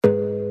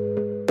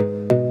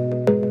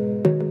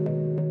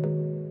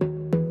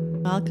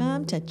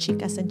to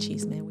Chicas and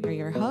Chisme. We are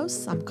your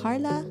hosts. I'm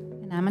Carla.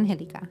 And I'm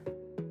Angelica.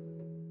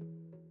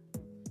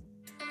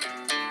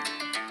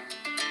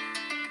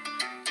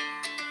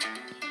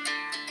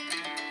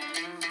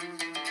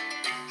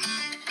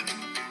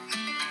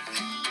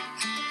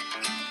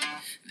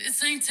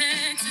 This ain't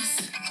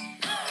Texas.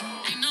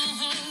 Ain't no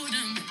hold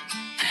 'em.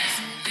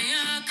 So lay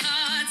our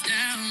cards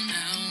down.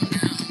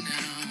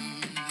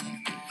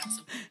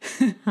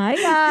 Hi,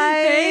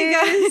 guys. Hey,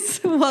 guys.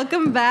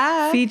 Welcome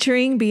back.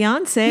 Featuring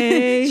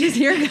Beyonce. She's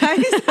here,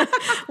 guys.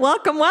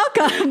 welcome,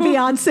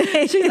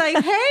 Beyonce. She's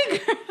like, hey,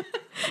 girl.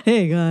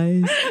 Hey,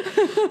 guys.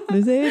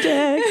 This ain't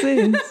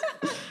Texas.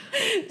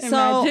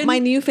 So, Imagine. my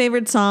new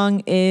favorite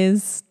song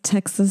is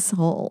Texas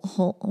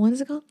what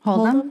is it called?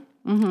 Hold 'em?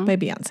 Mm-hmm. By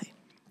Beyonce.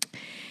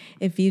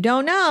 If you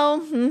don't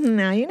know,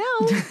 now you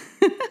know.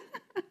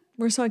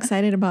 We're so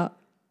excited about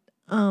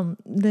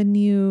the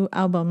new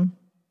album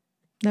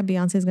that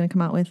Beyonce is going to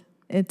come out with.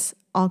 It's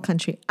all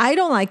country. I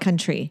don't like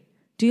country.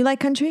 Do you like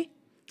country?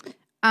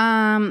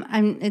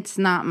 It's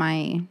not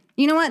my,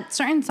 you know what?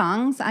 Certain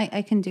songs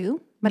I can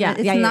do, but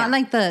it's not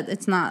like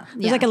it's not.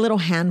 There's like a little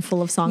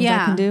handful of songs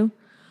I can do.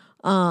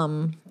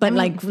 But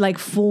like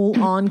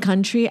full on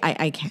country,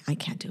 I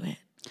can't do it.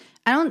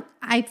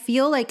 I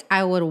feel like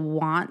I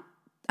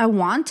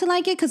want to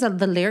like it because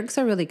the lyrics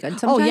are really good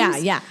sometimes. Oh,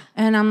 yeah.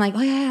 And I'm like,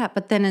 oh, yeah.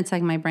 But then it's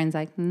like my brain's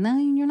like, no,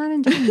 you're not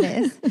enjoying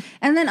this.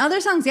 And then other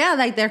songs,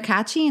 like they're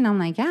catchy. And I'm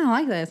like, yeah, I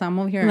like this. I'm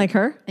over here. Like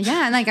her?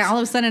 Yeah. And like all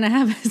of a sudden I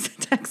have this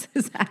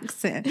Texas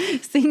accent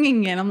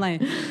singing it. I'm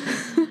like, I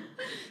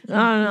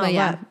don't know. But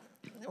yeah.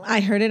 But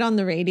I heard it on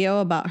the radio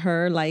about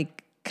her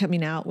like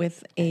coming out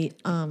with a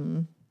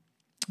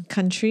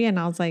country. And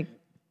I was like,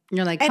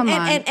 you're like, come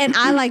on. And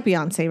I like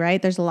Beyonce,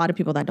 right? There's a lot of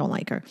people that don't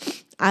like her.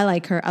 I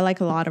like her. I like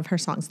a lot of her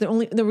songs.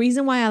 The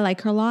reason why I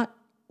like her a lot,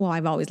 well,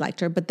 I've always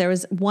liked her, but there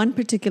was one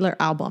particular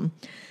album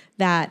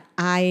that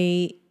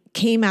I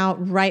came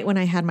out right when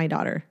I had my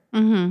daughter.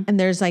 Mm-hmm. And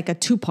there's like a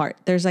 2-part.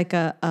 There's like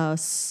a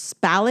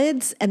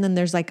ballads, and then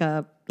there's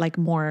like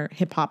more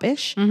hip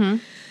hop-ish. Mm-hmm.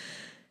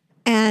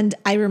 And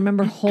I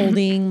remember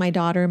holding my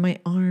daughter in my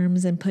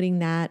arms and putting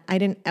that.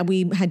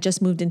 We had just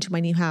moved into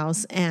my new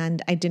house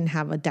and I didn't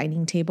have a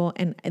dining table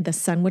and the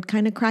sun would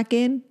kind of crack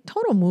in.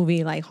 Total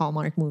movie, like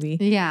Hallmark movie.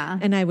 Yeah.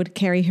 And I would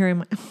carry her in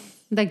my...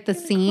 Like the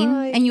scene,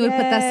 and you would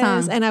put that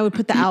song. And I would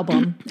put the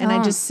album and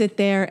I just sit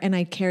there and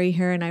I carry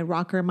her and I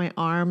rock her in my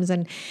arms.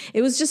 And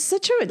it was just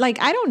such a, like,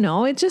 I don't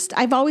know. It just,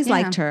 I've always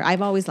liked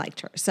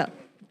her. So...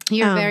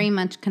 You're very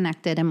much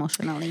connected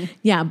emotionally.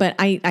 Yeah, but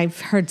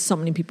I've heard so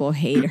many people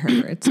hate her.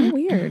 It's so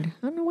weird.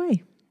 I don't know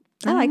why.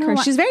 I like her.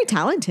 She's very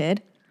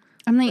talented.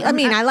 I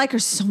like her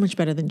so much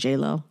better than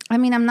J-Lo. I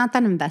mean, I'm not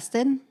that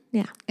invested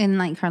in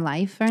like her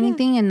life or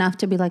anything enough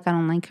to be like, I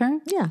don't like her.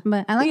 Yeah.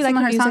 But I like some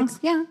of her music? songs.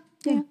 Yeah.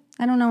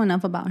 I don't know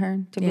enough about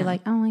her to be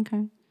like, I don't like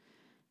her.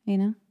 You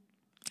know?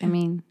 I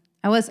mean,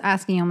 I was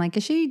asking, I'm like,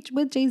 is she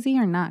with Jay-Z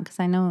or not?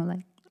 Because I know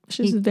like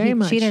She's very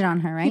much cheated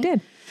on her, right? He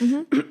did.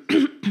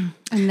 Mm-hmm.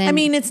 And then, I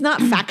mean, it's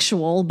not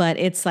factual, but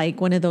it's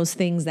like one of those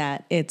things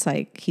that it's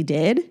like he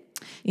did,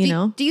 you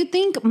know? Do you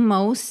think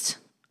most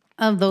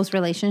of those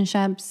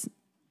relationships,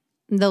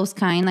 those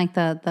kind, like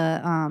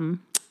the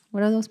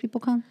what are those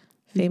people called?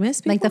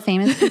 Famous people? Like the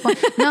famous people?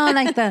 No,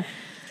 like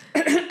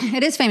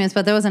it is famous,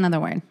 but there was another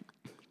word.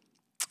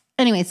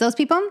 Anyways, those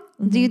people,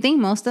 do you think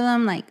most of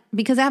them, like,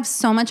 because they have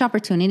so much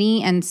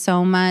opportunity and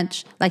so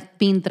much like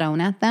being thrown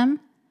at them?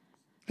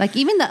 Like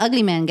even the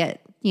ugly men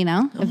get, you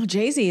know? Oh,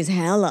 Jay-Z is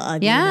hella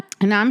ugly. Yeah.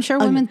 And I'm sure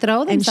women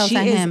throw themselves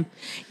at him.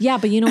 Yeah,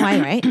 but you know why,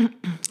 right?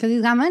 Because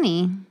he's got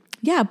money.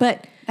 Yeah,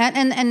 but...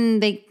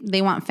 And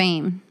they want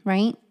fame,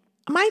 right?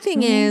 My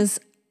thing is,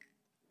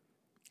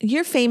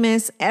 you're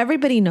famous.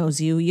 Everybody knows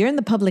you. You're in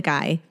the public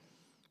eye.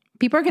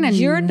 People are going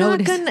to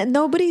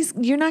notice.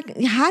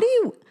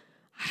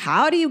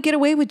 How do you get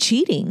away with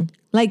cheating?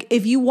 Like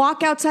if you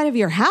walk outside of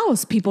your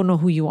house, people know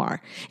who you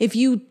are. If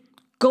you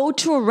go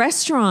to a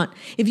restaurant,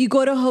 if you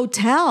go to a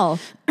hotel,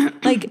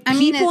 like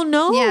people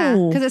know.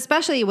 Yeah, because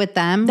especially with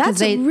them,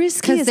 that's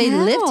risky because they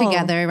live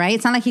together, right?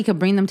 It's not like he could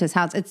bring them to his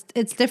house.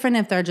 It's different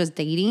if they're just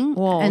dating.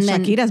 Well, and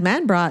Shakira's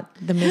man brought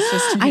the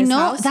mistress to his house. I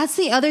know, that's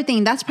the other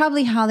thing. That's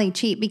probably how they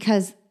cheat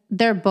because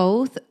they're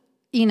both,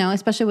 you know,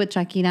 especially with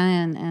Shakira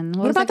and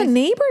what about the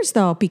neighbors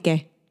though,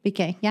 Piqué?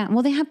 Piqué, yeah.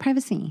 Well, they have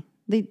privacy.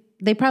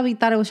 They probably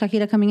thought it was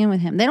Shakira coming in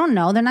with him. They don't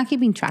know. They're not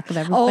keeping track of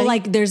everybody. Oh,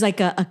 like there's like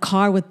a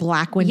car with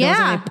black windows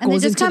and it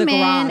goes into the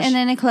garage. And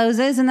then it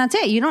closes and that's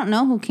it. You don't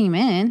know who came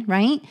in,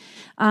 right?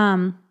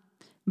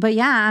 But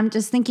yeah, I'm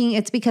just thinking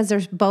it's because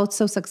they're both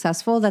so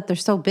successful that they're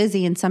so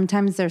busy and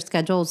sometimes their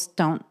schedules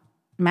don't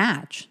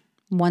match.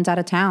 One's out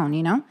of town,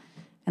 you know?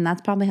 And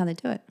that's probably how they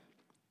do it.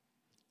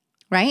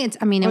 Right?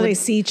 Or they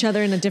see each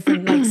other in a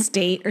different like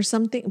state or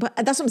something. But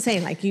that's what I'm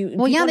saying. Like you.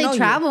 Well, yeah, they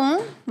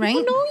travel, right?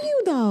 People know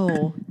you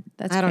though.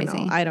 That's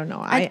crazy. I don't know.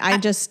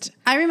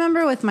 I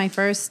remember with my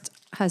first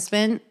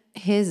husband,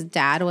 his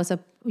dad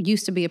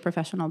used to be a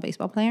professional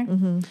baseball player.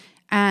 Mm-hmm.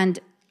 And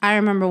I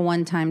remember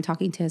one time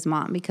talking to his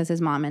mom because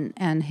his mom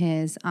and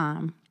his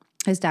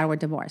dad were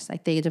divorced.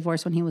 Like they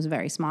divorced when he was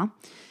very small.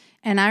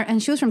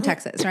 And she was from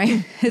Texas, right?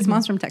 His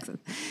mom's from Texas.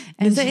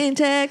 And Is it in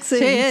Texas?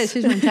 she is.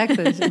 She's from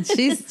Texas. And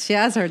she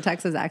has her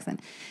Texas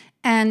accent.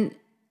 And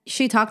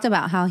she talked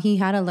about how he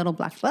had a little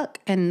black book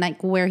and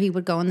like where he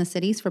would go in the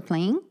cities for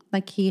playing.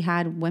 Like he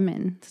had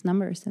women's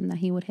numbers and that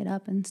he would hit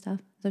up and stuff.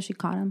 So she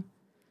caught him.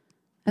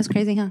 That's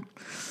crazy, huh?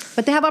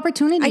 But they have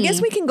opportunity. I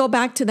guess we can go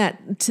back to that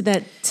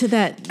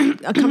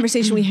a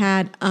conversation we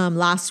had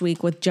last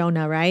week with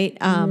Jonah, right?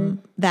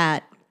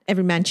 That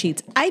every man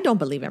cheats. I don't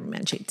believe every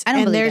man cheats. I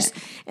don't believe it.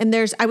 And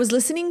I was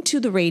listening to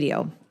the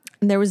radio,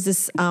 and there was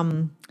this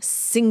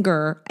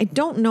singer. I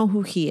don't know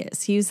who he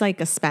is. He was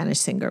like a Spanish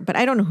singer, but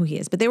I don't know who he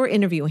is. But they were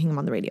interviewing him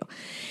on the radio,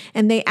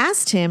 and they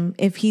asked him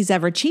if he's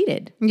ever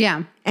cheated.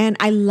 Yeah. And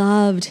I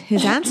loved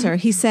his answer.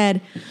 He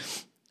said,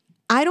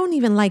 "I don't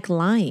even like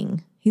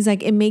lying." He's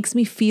like, it makes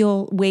me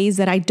feel ways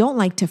that I don't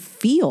like to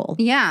feel.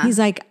 Yeah. He's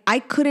like, I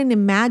couldn't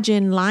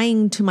imagine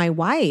lying to my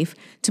wife,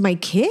 to my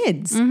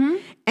kids.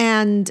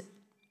 And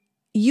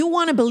you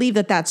want to believe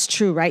that that's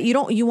true, right?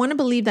 You want to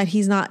believe that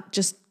he's not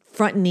just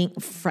fronting.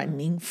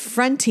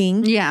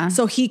 Yeah.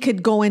 So he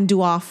could go and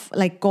go off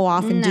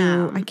and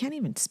do, I can't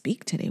even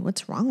speak today.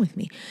 What's wrong with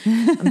me?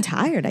 I'm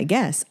tired, I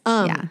guess.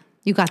 Yeah.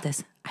 You got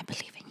this. I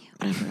believe in you.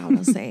 I forgot what I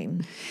was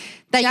saying.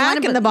 That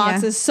Jack in the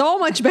Box is so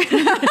much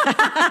better.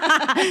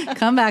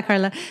 Come back,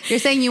 Carla. You're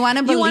saying you want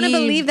to believe. You want to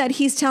believe that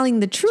he's telling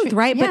the truth,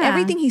 right? Yeah. But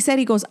everything he said,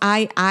 he goes,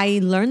 I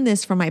learned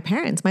this from my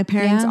parents. My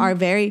parents are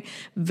very,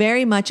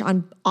 very much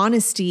on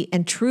honesty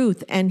and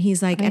truth. And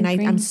he's like,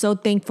 I'm so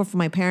thankful for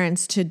my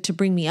parents to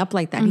bring me up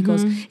like that. He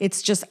goes,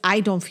 it's just, I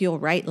don't feel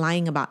right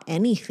lying about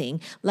anything,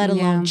 let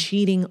alone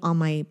cheating on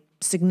my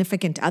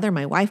significant other,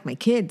 my wife, my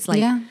kids.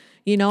 Like,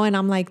 you know, and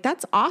I'm like,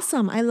 that's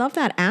awesome. I love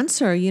that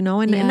answer, you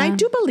know, and I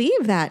do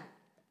believe that.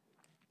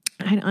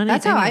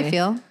 That's how I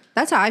feel.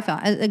 That's how I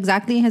felt.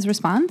 Exactly his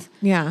response.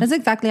 Yeah. That's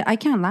exactly, I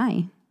can't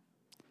lie.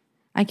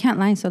 I can't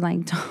lie. So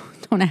like,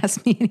 don't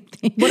ask me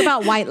anything. What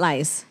about white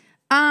lies?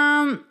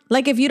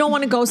 Like if you don't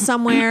want to go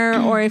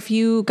somewhere or if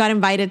you got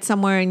invited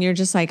somewhere and you're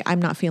just like, I'm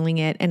not feeling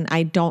it and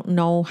I don't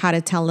know how to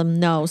tell them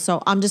no.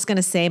 So I'm just going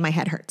to say my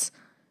head hurts.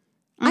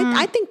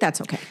 I think that's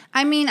okay.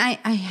 I mean, I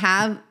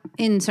have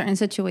in certain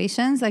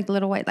situations like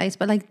little white lies,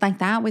 but like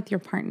that with your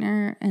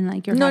partner and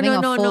like you're having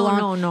a full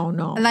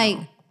on. Like,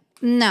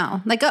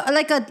 no, like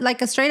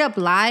a straight up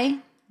lie.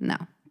 No.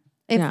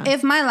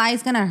 If my lie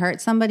is going to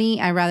hurt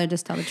somebody, I'd rather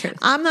just tell the truth.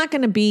 I'm not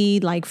going to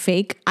be like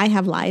fake. I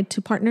have lied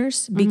to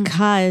partners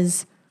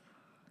because.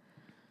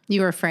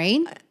 You were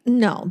afraid?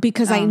 No,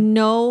 because I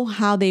know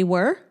how they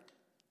were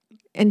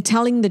and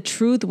telling the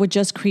truth would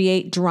just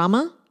create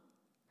drama.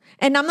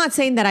 And I'm not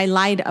saying that I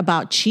lied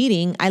about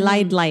cheating. I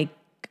lied like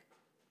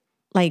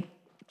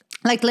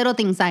little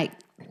things like.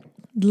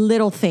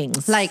 Little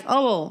things. Like,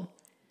 oh,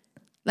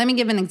 let me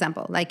give an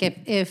example. Like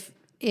if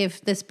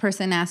this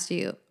person asked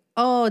you,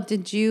 oh,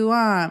 did you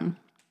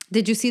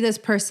see this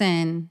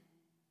person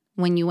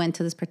when you went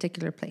to this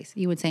particular place?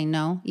 You would say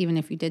no, even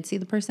if you did see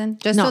the person,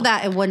 just so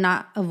that it would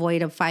not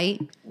avoid a fight.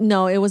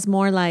 No, it was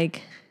more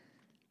like,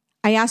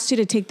 I asked you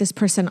to take this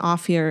person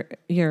off your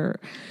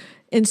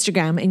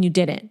Instagram and you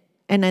didn't.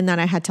 And then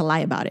I had to lie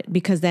about it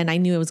because then I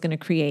knew it was going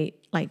to create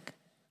like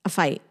a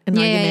fight, an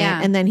argument. Yeah.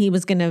 And then he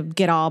was going to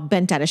get all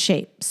bent out of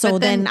shape. So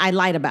then I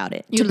lied about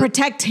it to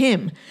protect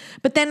him.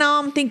 But then now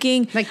I'm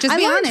thinking, like, just I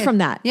learned from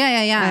that.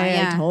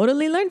 Yeah. I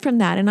totally learned from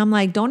that. And I'm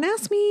like, don't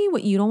ask me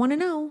what you don't want to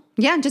know.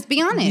 Yeah, just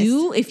be honest.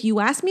 If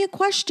you ask me a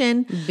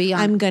question,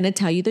 I'm going to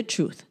tell you the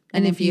truth.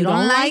 And if you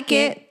don't like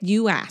it,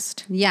 you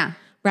asked. Yeah.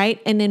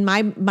 Right? And in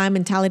my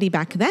mentality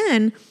back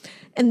then,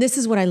 and this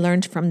is what I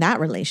learned from that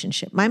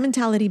relationship. My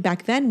mentality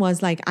back then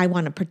was like, I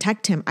want to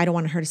protect him. I don't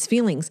want to hurt his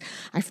feelings.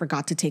 I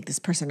forgot to take this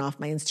person off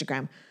my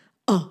Instagram.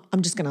 Oh,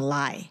 I'm just going to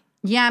lie.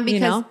 Yeah,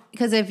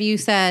 because if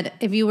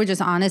you were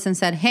just honest and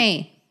said,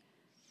 hey,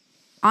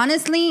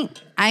 honestly,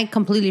 I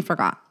completely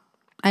forgot.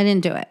 I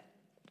didn't do it.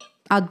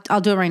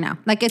 I'll do it right now.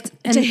 Like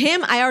to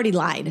him, I already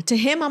lied. To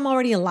him, I'm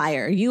already a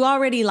liar. You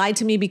already lied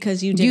to me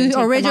because you didn't. You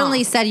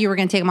originally said you were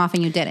going to take them off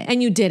and you didn't.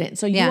 And you didn't.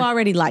 So you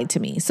already lied to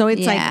me. So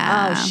it's like,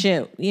 oh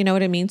shoot, you know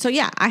what I mean? So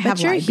yeah, I have.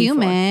 But you're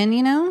human, before.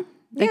 You know.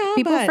 Like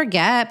people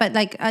forget, but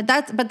like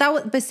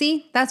but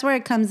see, that's where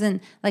it comes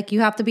in. Like you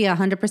have to be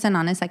 100%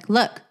 honest. Like,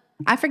 look,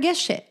 I forget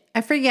shit.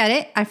 I forget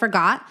it. I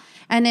forgot.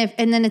 And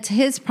then it's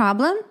his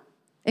problem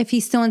if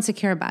he's still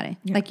insecure about it.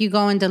 Yeah. Like you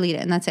go and delete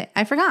it, and that's it.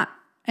 I forgot.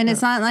 And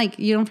it's not like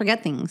you don't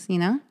forget things, you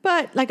know?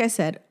 But like I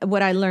said,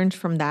 what I learned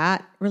from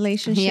that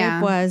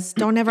relationship was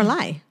don't ever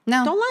lie.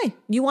 No. Don't lie.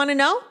 You want to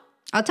know?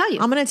 I'll tell you.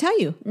 I'm going to tell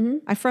you. Mm-hmm.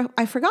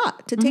 I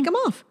forgot to take them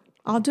off.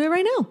 I'll do it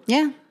right now.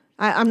 Yeah.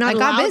 I'm not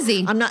allowed. I got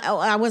busy.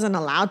 I wasn't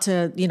allowed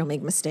to,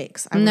 make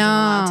mistakes. I wasn't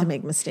allowed to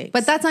make mistakes.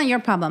 But that's not your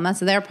problem. That's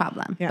their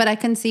problem. Yeah. But I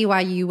can see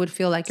why you would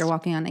feel like you're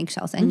walking on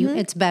eggshells. And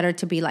it's better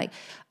to be like,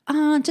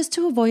 just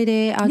to avoid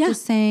it, I'll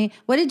just say,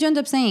 what did you end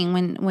up saying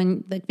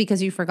when like,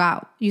 because you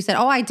forgot? You said,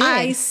 oh, I did.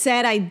 I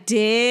said I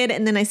did.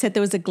 And then I said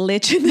there was a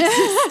glitch in the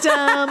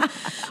system,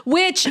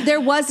 which there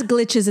was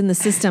glitches in the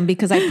system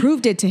because I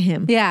proved it to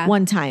him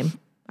one time.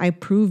 I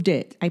proved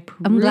it. I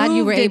proved I'm glad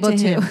you were able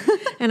to. him.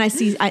 And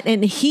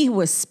and he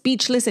was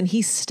speechless, and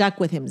he stuck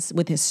with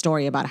his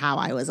story about how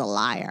I was a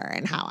liar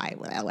and how I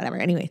whatever.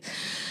 Anyway,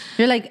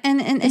 You're like, and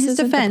in his isn't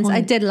the defense, I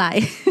point. did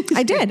lie.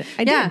 I did.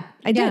 I did.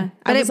 Yeah.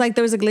 I was like,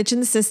 there was a glitch in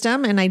the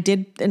system, and I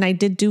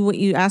did do what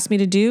you asked me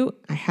to do.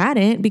 I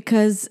hadn't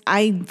because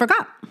I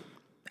forgot.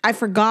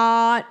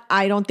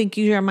 I don't think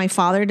you are my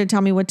father to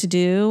tell me what to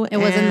do. It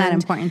wasn't that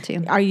important to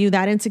you. Are you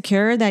that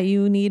insecure that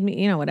you need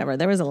me? You know, whatever.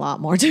 There was a lot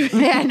more to it.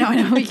 Yeah, I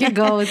know. We could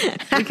go. We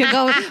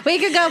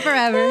could go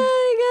forever.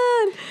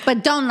 Oh my God.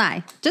 But don't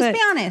lie. Just be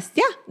honest.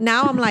 Yeah.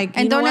 Now I'm like,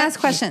 And you know don't what? ask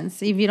questions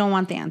if you don't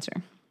want the answer.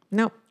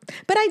 No.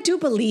 But I do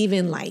believe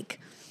in like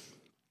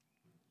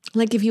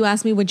if you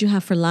ask me what you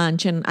have for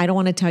lunch and I don't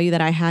want to tell you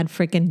that I had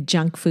freaking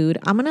junk food,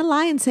 I'm going to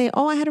lie and say,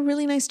 oh, I had a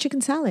really nice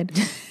chicken salad.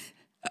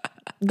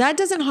 That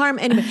doesn't harm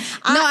anybody.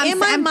 In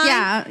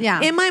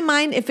my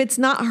mind, if it's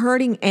not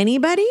hurting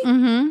anybody,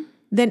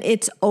 then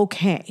it's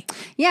okay.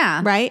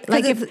 Yeah. Right?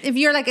 Like if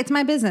you're like, it's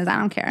my business, I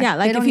don't care. Yeah.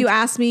 Like if you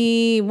ask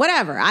me,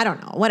 whatever, I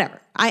don't know, whatever.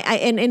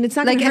 And it's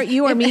not going to hurt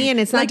you or me, and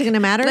it's not going to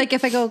matter. Like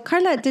if I go,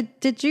 Carla,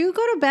 did you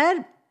go to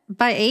bed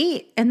by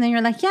 8? And then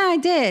you're like, yeah, I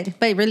did.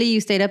 But really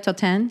you stayed up till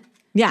 10?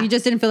 Yeah. You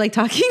just didn't feel like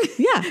talking?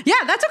 Yeah. Yeah,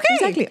 that's okay.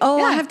 Exactly. Oh,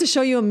 yeah. I have to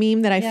show you a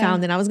meme that I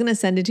found, and I was going to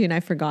send it to you and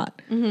I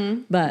forgot.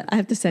 But I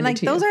have to send it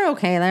to you. Those are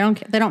okay.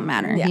 They don't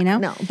matter, you know?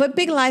 No, but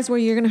big lies where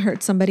you're going to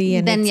hurt somebody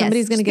and Then,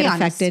 somebody's yes, going to just get be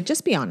affected. honest.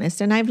 Just be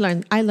honest. And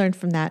I learned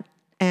from that.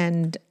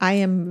 And I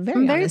am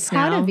I'm very honest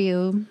proud now. of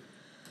you.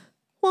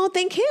 Well,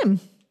 thank him.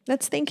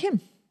 Let's thank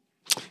him.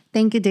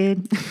 Thank you,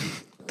 dude.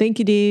 Thank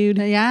you, dude.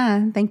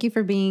 Yeah. Thank you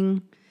for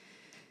being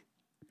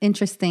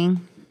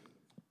interesting.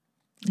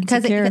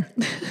 Insecure.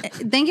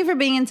 Thank you for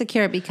being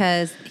insecure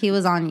because he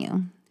was on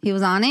you. He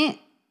was on it,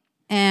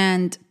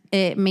 and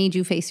it made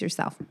you face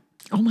yourself.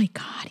 Oh my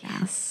God,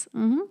 yes.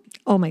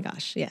 Oh my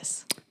gosh,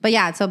 yes. But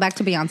yeah, so back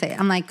to Beyonce.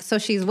 I'm like, so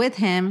she's with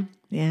him.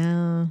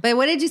 Yeah. But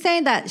what did you say?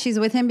 That she's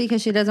with him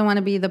because she doesn't want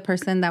to be the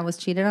person that was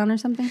cheated on or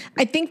something?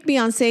 I think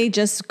Beyonce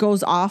just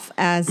goes off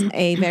as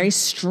a very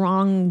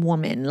strong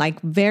woman, like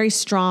very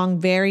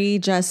strong, very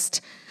just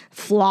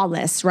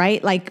flawless,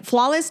 right? Like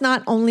flawless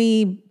not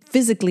only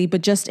physically,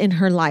 but just in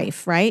her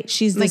life, right?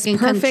 She's this Like in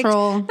perfect,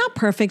 control. not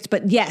perfect,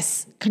 but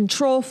yes,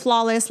 control,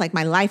 flawless, like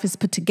my life is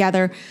put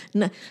together.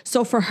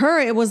 So for her,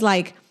 it was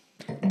like,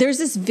 there's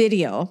this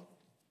video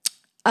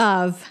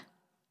of,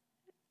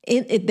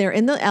 they're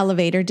in the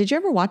elevator. Did you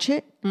ever watch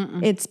it?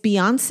 It's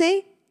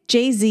Beyonce,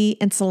 Jay-Z,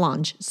 and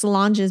Solange.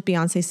 Solange is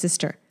Beyonce's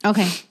sister.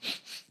 Okay.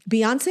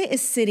 Beyonce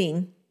is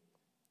sitting.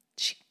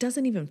 She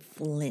doesn't even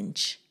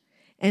flinch.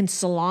 And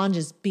Solange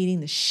is beating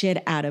the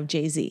shit out of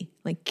Jay-Z,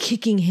 like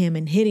kicking him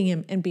and hitting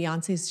him. And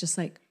Beyonce's just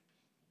like,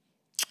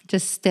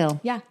 Just still.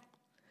 yeah.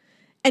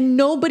 And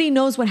nobody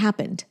knows what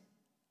happened.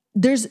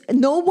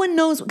 No one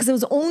knows because it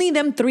was only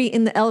them three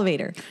in the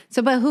elevator.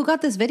 So, but who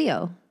got this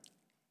video?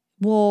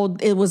 Well,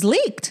 it was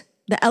leaked.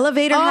 The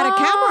elevator had a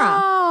camera.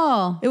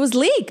 Oh. It was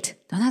leaked.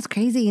 Oh, that's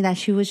crazy that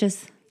she was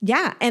just...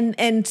 Yeah.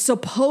 And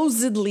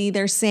supposedly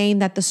they're saying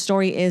that the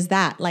story is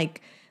that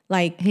like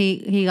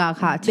He got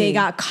caught too. they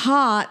got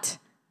caught.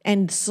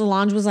 And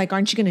Solange was like,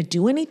 aren't you going to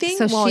do anything?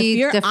 So well, she's if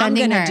you're, I'm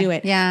defending going to her. do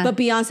it. Yeah. But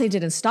Beyonce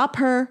didn't stop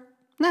her.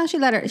 No, she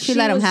let him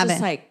was have just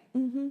it. like,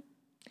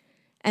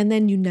 And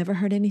then you never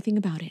heard anything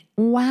about it.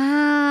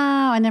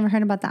 Wow. I never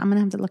heard about that. I'm going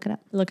to have to look it up.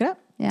 Look it up.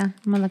 Yeah, I'm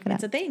going to look it up.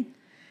 It's a thing.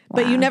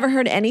 But you never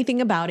heard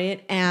anything about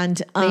it. And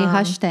They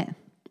hushed it.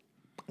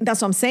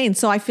 that's what I'm saying.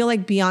 So I feel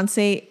like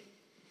Beyonce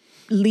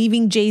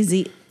leaving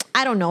Jay-Z,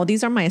 I don't know.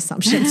 These are my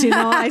assumptions. You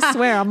know, I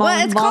swear I'm all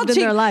involved in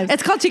their lives.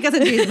 It's called Chicas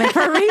and Chisme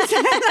for a reason.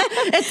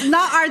 It's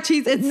not our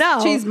cheese. It's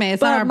Chisme.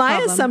 It's not our my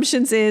problem.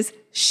 assumptions is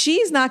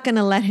she's not going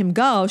to let him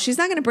go. She's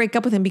not going to break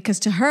up with him because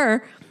to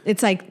her,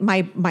 it's like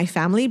my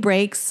family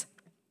breaks,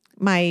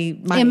 my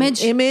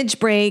image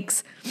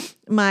breaks,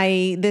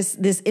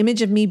 this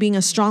image of me being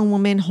a strong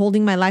woman,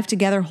 holding my life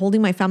together,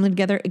 holding my family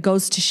together. It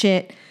goes to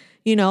shit,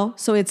 you know.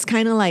 So it's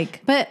kind of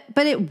like, But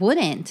it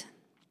wouldn't.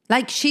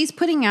 Like she's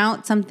putting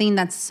out something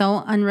that's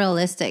so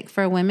unrealistic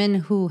for women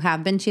who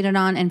have been cheated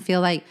on and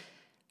feel like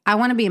I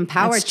want to be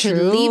empowered That's to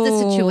leave the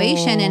true.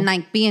 situation and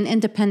like be an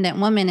independent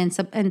woman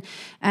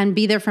and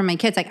be there for my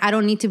kids. Like I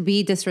don't need to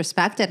be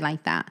disrespected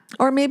like that.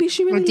 or maybe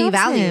she really loves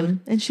devalued.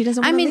 him and she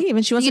doesn't want to leave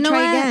and she wants you to know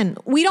try what? again.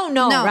 We don't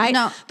know, right?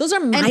 No. Those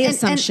are my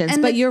assumptions,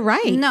 but you're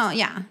right. No,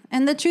 yeah.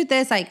 And the truth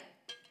is like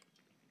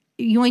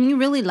when you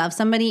really love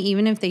somebody,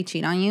 even if they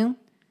cheat on you,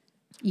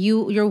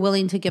 you're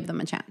willing to give them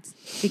a chance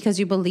because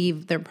you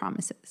believe their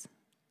promises.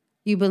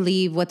 You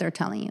believe what they're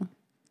telling you.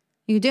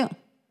 You do.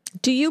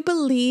 Do you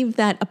believe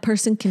that a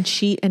person can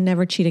cheat and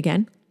never cheat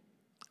again?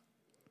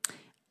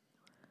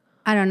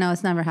 I don't know.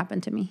 It's never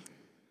happened to me.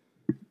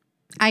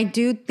 I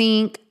do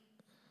think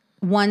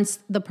once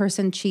the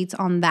person cheats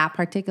on that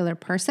particular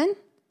person,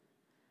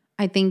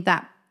 I think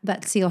that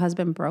seal has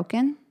been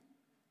broken.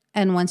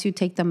 And once you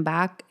take them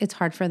back, it's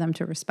hard for them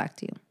to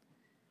respect you.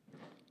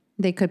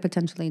 they could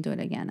potentially do it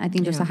again. I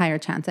think there's a higher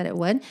chance that it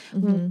would.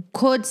 Could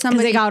Because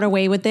somebody... they got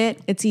away with it.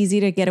 It's easy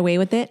to get away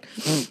with it.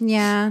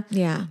 Yeah.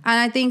 Yeah. And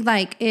I think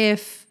like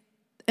if,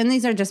 and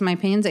these are just my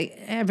opinions, like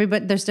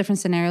everybody, there's different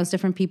scenarios,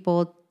 different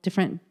people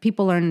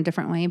learn a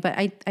different way. But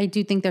I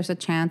do think there's a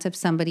chance if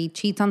somebody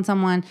cheats on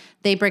someone,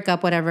 they break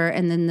up, whatever,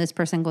 and then this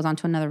person goes on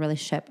to another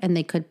relationship and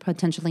they could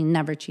potentially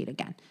never cheat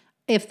again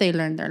if they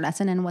learned their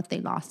lesson and what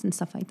they lost and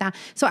stuff like that.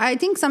 So I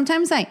think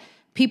sometimes like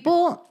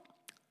people,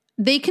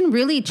 they can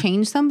really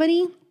change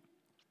somebody.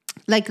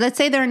 Like, let's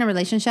say they're in a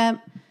relationship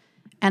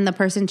and the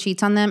person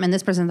cheats on them and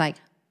this person's like,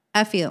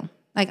 F you.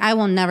 Like, I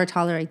will never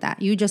tolerate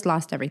that. You just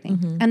lost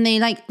everything. And they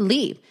like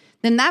leave.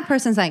 Then that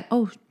person's like,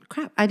 oh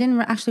crap, I didn't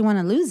actually want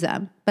to lose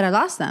them, but I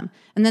lost them.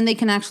 And then they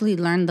can actually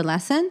learn the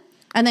lesson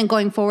and then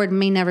going forward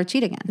may never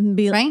cheat again.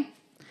 Right?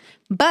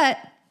 But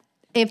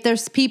if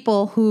there's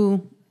people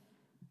who,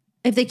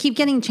 if they keep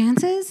getting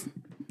chances,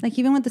 like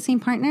even with the same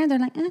partner, they're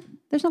like,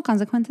 there's no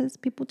consequences.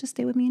 People just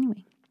stay with me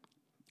anyway.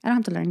 I don't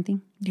have to learn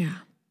anything. Yeah.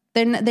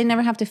 They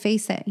never have to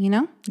face it, you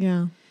know?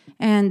 Yeah.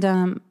 And,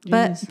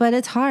 but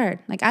it's hard.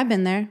 Like I've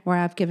been there where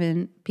I've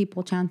given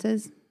people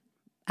chances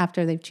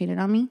after they've cheated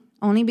on me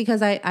only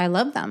because I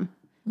love them.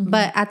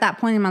 But at that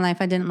point in my life,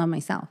 I didn't love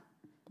myself.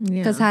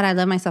 Because had I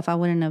loved myself, I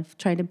wouldn't have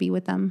tried to be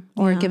with them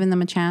or given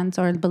them a chance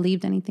or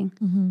believed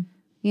anything.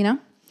 You know?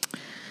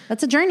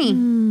 That's a journey.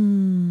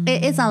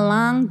 It is a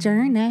long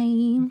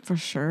journey. For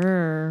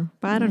sure.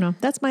 But I don't know.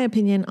 That's my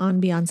opinion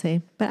on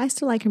Beyonce. But I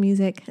still like her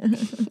music.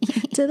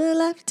 To the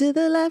left, to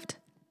the left.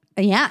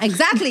 Yeah,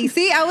 exactly.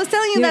 See, I was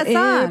telling you that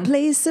song.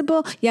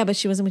 Irreplaceable. Yeah, but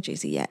she wasn't with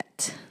Jay-Z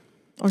yet.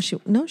 Or she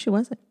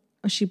wasn't.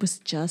 Or she was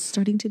just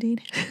starting to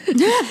date.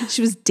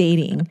 She was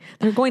dating.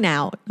 They're going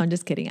out. I'm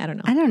just kidding. I don't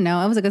know. I don't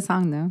know. It was a good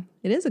song though.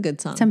 It is a good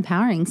song. It's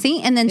empowering.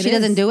 See? And then she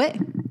doesn't do it.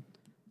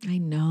 I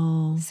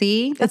know.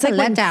 See? That's it's a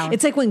like letdown.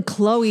 It's like when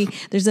Chloe,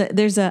 there's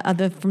a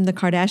other from the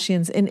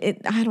Kardashians, and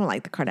I don't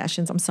like the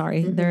Kardashians. I'm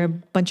sorry. They're a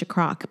bunch of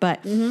crock.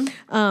 But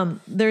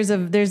there's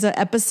a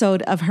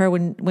episode of her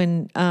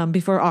when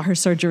before all her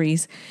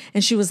surgeries,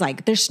 and she was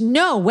like, there's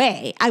no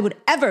way I would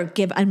ever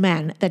give a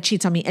man that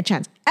cheats on me a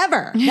chance.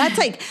 Ever.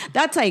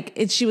 That's like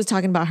she was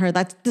talking about her.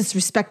 That's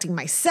disrespecting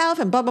myself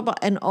and blah, blah, blah.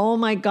 And oh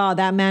my God,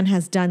 that man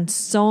has done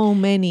so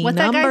many What's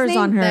that guy's numbers name?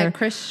 on her. The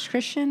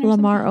Christian or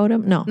Lamar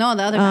Odom? No. No,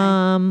 the other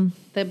guy.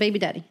 The baby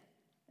daddy.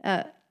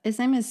 His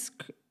name is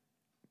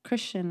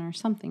Christian or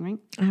something, right?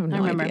 I have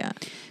no idea.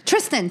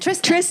 Tristan.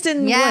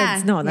 Yeah.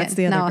 Woods. No, that's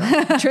the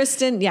other girl.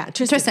 Tristan.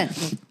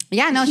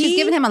 Yeah, no, she's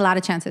given him a lot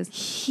of chances.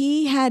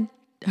 He had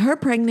her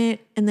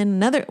pregnant and then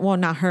another, well,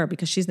 not her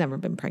because she's never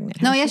been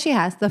pregnant. No, yeah, she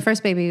has. The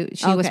first baby,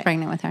 she was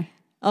pregnant with her.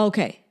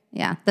 Okay.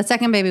 Yeah. The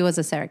second baby was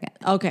a surrogate.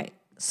 Okay.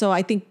 So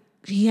I think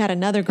he had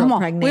another girl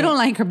pregnant. We don't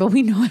like her, but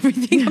we know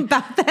everything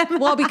about them.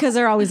 Well, because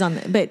they're always on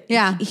but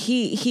yeah,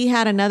 he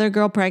had another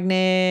girl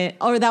pregnant,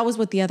 or that was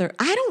with the other.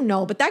 I don't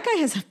know, but that guy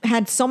has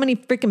had so many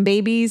freaking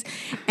babies,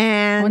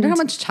 and I wonder how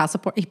much child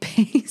support he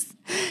pays.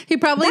 He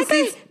probably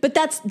sees, but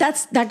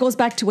that goes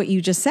back to what you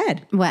just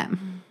said. What?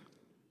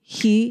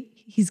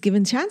 He's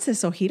given chances,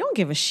 so he don't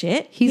give a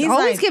shit. He's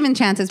always given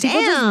chances.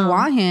 People just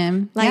want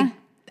him. Like,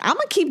 I'm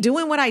gonna keep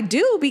doing what I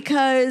do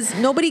because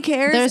nobody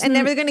cares, and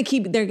they're gonna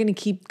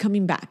keep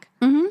coming back,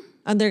 and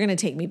they're gonna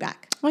take me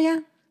back. Oh yeah,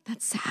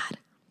 that's sad.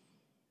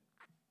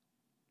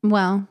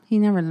 Well, he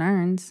never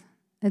learns.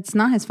 It's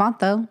not his fault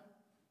though.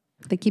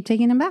 They keep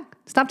taking him back.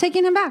 Stop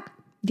taking him back.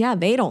 Yeah,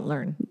 they don't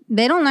learn.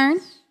 They don't learn,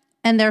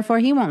 and therefore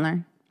he won't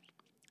learn.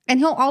 And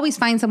he'll always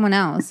find someone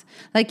else.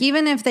 Like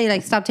even if they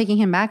like stop taking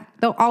him back,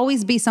 there'll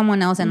always be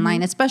someone else in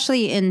line,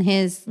 especially in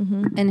his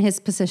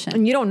position.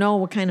 And you don't know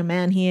what kind of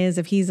man he is.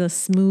 If he's a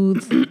smooth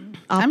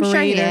operator, I'm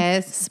sure he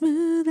is.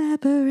 Smooth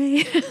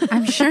operator.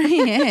 I'm sure he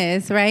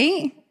is,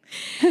 right?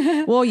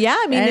 Well, yeah.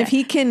 I mean, if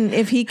he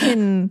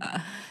can.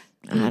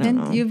 I don't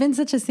know. You've been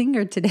such a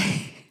singer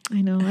today.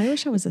 I know. I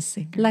wish I was a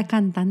singer. La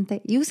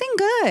cantante. You sing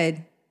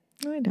good.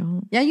 No, I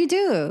don't. Yeah, you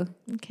do.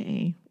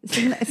 Okay.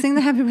 Sing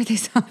the happy birthday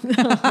song.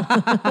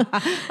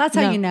 That's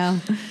how you know.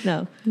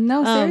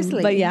 No,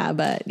 seriously. But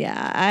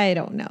yeah, I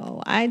don't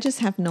know. I just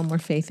have no more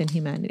faith in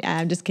humanity.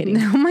 I'm just kidding.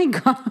 Oh my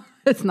God.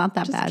 It's not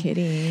that bad. Just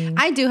kidding.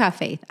 I do have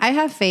faith. I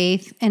have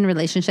faith in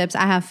relationships.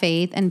 I have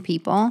faith in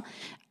people.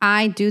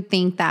 I do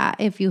think that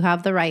if you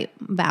have the right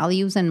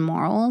values and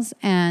morals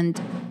and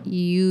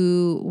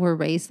you were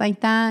raised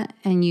like that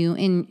and you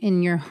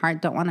in your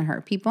heart don't want to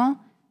hurt people,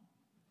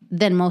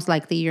 then most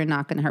likely you're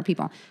not going to hurt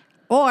people.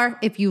 Or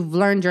if you've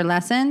learned your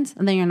lessons,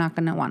 then you're not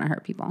going to want to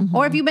hurt people.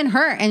 Or if you've been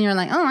hurt and you're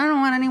like, oh, I don't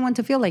want anyone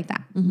to feel like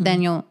that,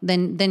 then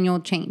you'll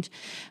change.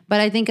 But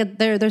I think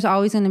there's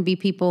always going to be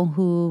people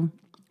who,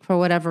 for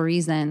whatever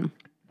reason,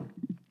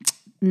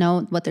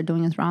 know what they're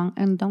doing is wrong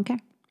and don't care.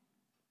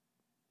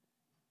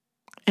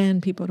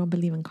 And people don't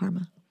believe in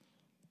karma.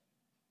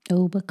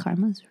 Oh, but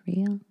karma's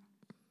real.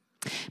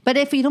 But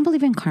if you don't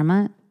believe in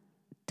karma,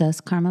 does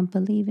karma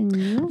believe in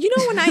you? You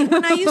know,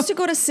 when I used to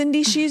go to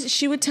Cindy,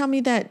 she would tell me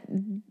that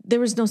there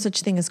was no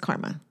such thing as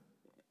karma.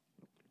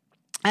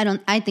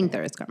 I think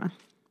there is karma.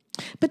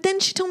 But then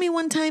she told me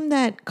one time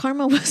that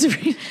karma was.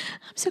 I'm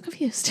so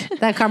confused.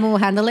 That karma will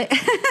handle it.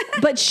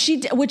 But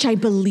which I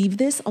believe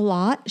this a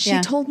lot. She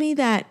told me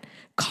that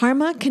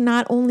karma can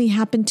not only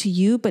happen to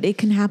you, but it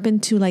can happen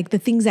to like the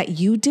things that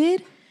you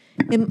did.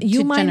 And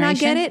you might not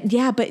get it.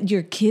 Yeah, but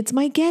your kids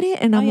might get it.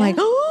 And I'm like,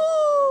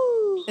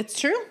 oh. It's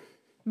true.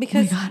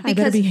 Because, I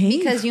better behave.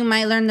 Because you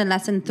might learn the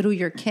lesson through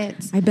your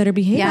kids. I better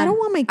behave. Yeah. I don't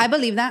want I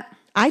believe that.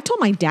 I told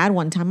my dad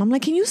one time, I'm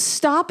like, can you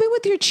stop it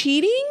with your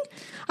cheating?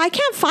 I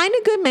can't find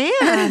a good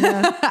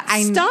man.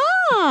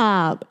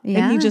 Stop. Yeah.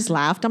 And he just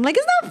laughed. I'm like,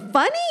 it's not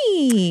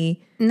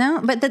funny.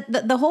 No, but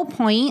the whole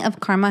point of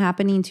karma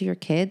happening to your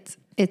kids,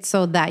 it's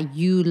so that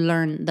you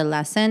learn the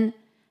lesson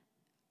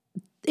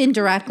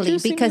indirectly.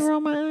 Because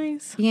roll my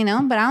eyes. you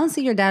know, but I don't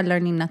see your dad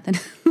learning nothing.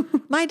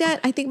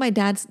 I think my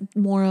dad's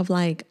more of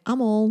like,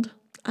 I'm old.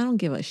 I don't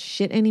give a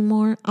shit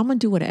anymore. I'm going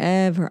to do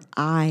whatever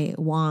I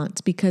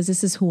want because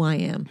this is who I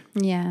am.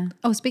 Yeah.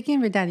 Oh, speaking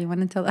of your dad, you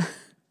want to tell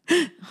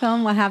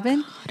them what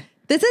happened?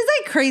 This is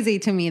like crazy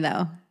to me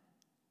though.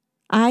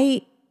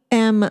 I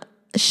am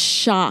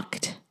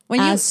shocked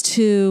as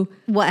to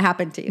what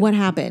happened to you. what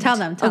happened. Tell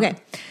them. Okay.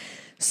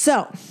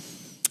 So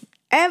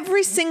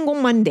every single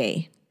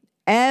Monday,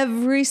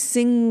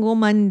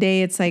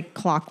 it's like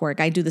clockwork.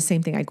 I do the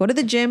same thing. I go to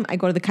the gym. I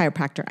go to the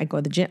chiropractor. I go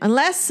to the gym.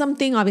 Unless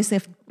something, obviously,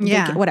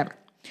 whatever.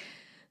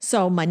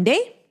 So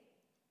Monday,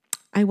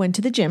 I went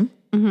to the gym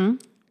and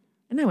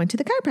I went to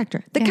the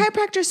chiropractor. The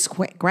chiropractor's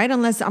quick, right?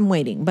 Unless I'm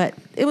waiting, but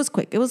it was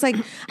quick. It was like,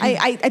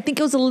 I think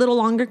it was a little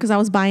longer because I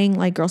was buying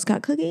like Girl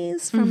Scout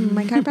cookies from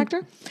my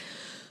chiropractor.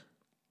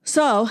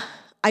 So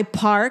I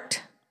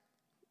parked.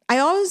 I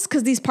always,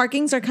 because these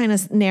parkings are kind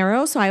of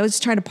narrow, so I always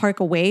try to park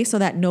away so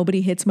that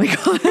nobody hits my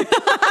car.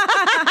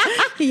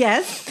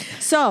 Yes.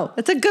 So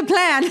That's a good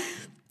plan.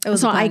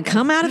 I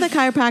come out of the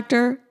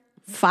chiropractor,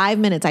 5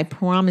 minutes. I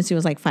promise you it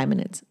was like 5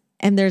 minutes.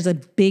 And there's a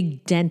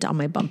big dent on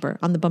the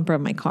bumper of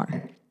my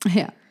car.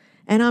 Yeah.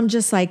 And I'm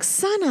just like,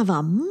 son of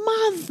a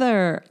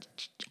mother.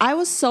 I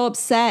was so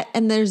upset.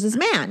 And there's this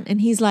man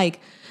and he's like,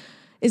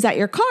 is that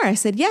your car? I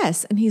said,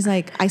 yes. And he's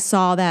like, I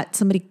saw that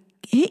somebody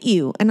hit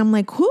you. And I'm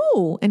like,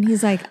 who? And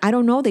he's like, I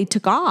don't know. They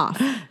took off.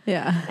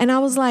 Yeah. And I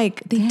was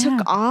like, they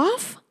took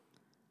off?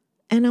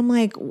 And I'm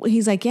like,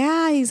 he's like,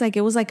 yeah. He's like,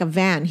 it was like a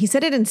van. He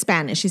said it in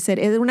Spanish. He said,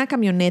 es una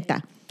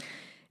camioneta.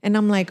 And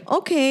I'm like,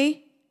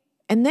 okay.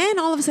 And then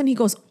all of a sudden he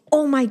goes,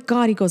 oh my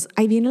God. He goes,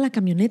 ahí viene la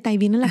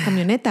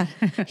camioneta.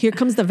 Here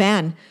comes the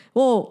van.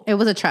 Well, It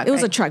was a truck. It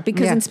was a truck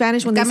because in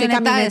Spanish, when they say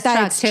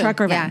camioneta, it's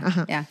truck or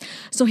van. Yeah.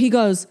 So he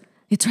goes,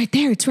 it's right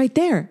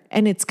there.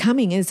 And it's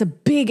coming. And it's a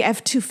big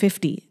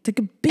F-250. It's like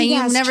a big ass truck. And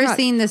you've never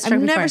seen this truck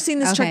I've before? never seen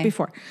this truck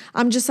before.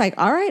 I'm just like,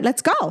 all right,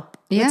 let's go.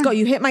 Let's go.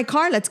 You hit my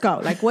car. Let's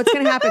go. Like, what's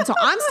going to happen? So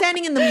I'm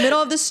standing in the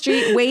middle of the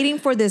street waiting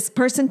for this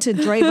person to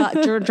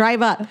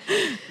drive up.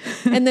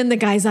 And then the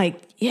guy's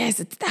like, yes,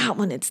 it's that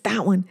one.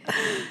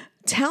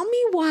 Tell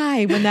me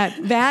why when that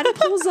van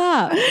pulls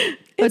up,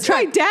 it's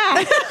my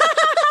dad.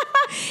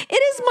 It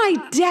is my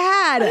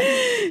dad.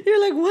 You're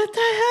like, what the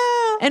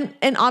hell?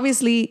 And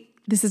obviously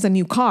this is a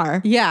new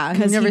car. Yeah.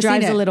 Because he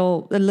drives a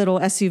little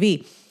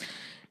SUV.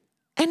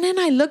 And then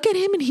I look at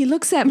him and he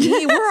looks at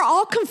me. We're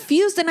all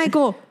confused. And I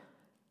go,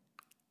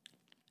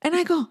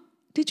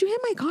 did you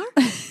hit my car?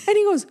 And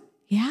he goes,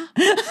 yeah.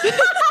 And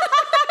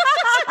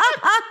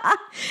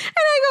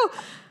I go,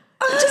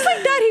 just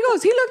like that.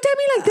 He looked at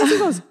me like this. He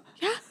goes,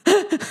 yeah.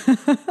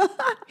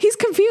 He's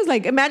confused.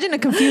 Like, imagine a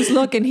confused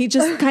look and he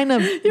just kind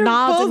of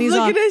nods and he's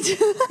looking at you.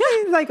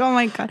 He's like, oh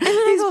my God. And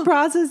he's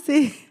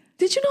processing.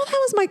 Did you know that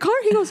was my car?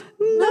 He goes,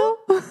 no.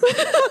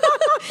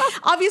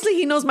 Obviously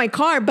he knows my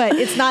car, but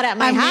it's not at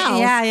my house.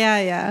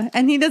 Yeah.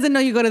 And he doesn't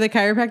know you go to the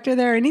chiropractor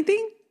there or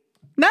anything?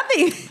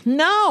 Nothing.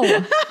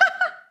 No.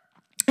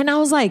 And I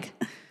was like,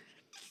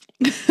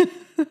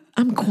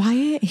 I'm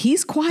quiet.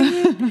 He's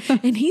quiet.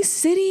 And he's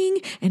sitting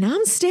and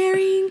I'm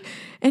staring.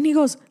 And he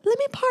goes, let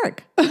me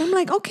park. And I'm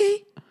like,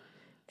 okay.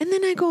 And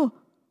then I go,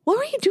 what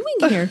were you doing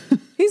here?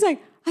 He's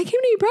like, I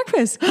came to eat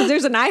breakfast. Because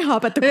there's an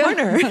IHOP at the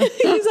corner.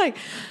 He's like,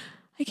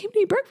 I came to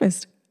eat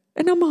breakfast.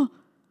 And I'm all,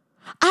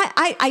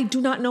 I do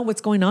not know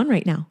what's going on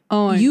right now.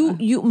 Oh,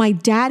 my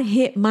dad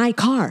hit my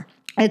car.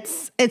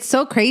 It's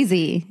so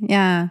crazy.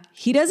 Yeah.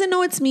 He doesn't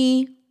know it's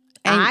me.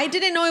 And I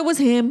didn't know it was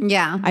him.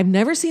 Yeah. I've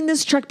never seen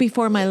this truck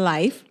before in my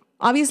life.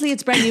 Obviously,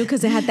 it's brand new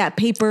because it had the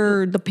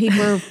paper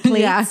plates.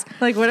 Yeah.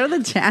 Like, what are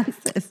the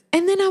chances?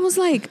 And then I was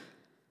like,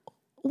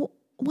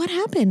 what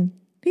happened?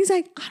 He's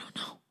like, I don't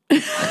know.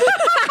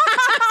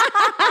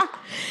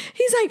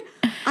 He's like,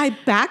 I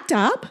backed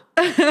up.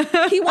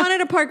 He wanted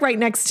to park right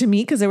next to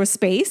me because there was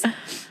space.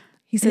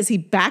 He says he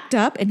backed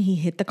up and he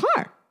hit the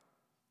car.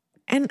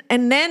 And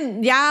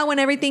then, when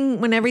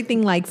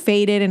everything like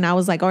faded and I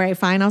was like, all right,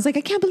 fine. I was like,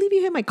 I can't believe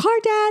you hit my car,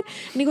 Dad.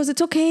 And he goes,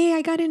 it's okay.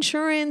 I got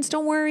insurance.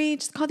 Don't worry.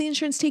 Just call the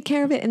insurance, take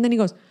care of it. And then he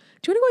goes,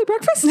 do you want to go eat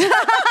breakfast?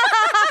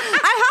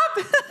 I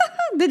hope.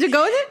 Did you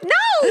go with it? No.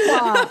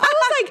 I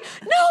was like,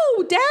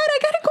 no, Dad, I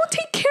got to go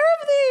take care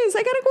of this.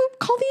 I got to go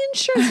call the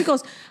insurance. He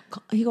goes,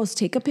 he goes,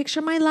 take a picture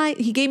of my light.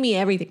 He gave me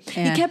everything.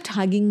 Yeah. He kept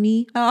hugging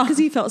me because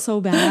he felt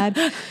so bad.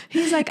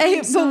 He's like, Hey,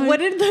 I'm sorry.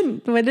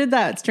 but what did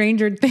that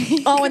stranger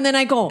think? Oh, and then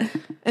I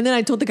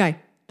told the guy,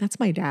 that's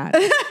my dad.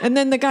 And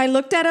then the guy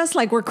looked at us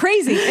like we're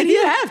crazy. And he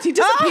left. He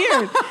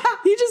disappeared.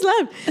 He just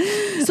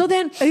left. So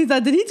then He's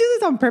like, did he do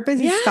this on purpose?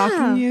 He's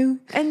stalking you.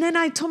 And then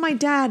I told my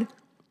dad.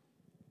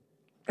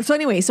 So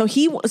anyway, so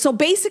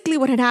basically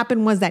what had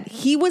happened was that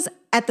he was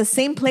at the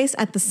same place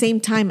at the same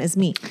time as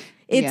me.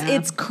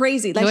 It's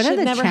crazy. That What are should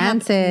the never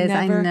chances?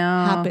 happen. I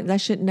know. Happen.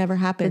 That should never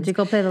happen. Did you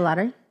go play the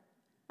lottery?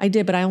 I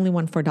did, but I only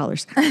won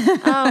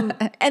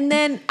 $4. And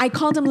then I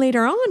called him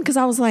later on because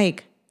I was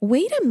like,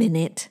 wait a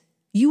minute.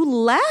 You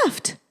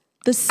left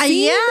the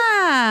scene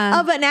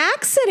of an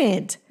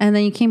accident. And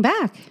then you came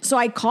back. So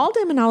I called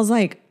him and I was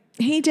like,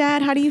 hey,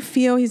 Dad, how do you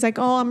feel? He's like,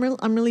 oh,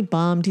 I'm really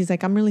bummed. He's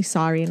like, I'm really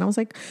sorry. And I was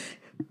like,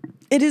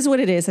 it is what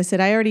it is. I said,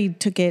 I already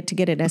took it to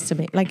get an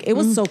estimate. Like, it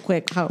was so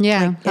quick.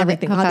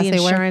 Everything, how all fast the they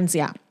work. insurance.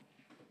 Yeah.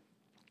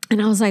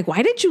 And I was like,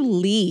 why did you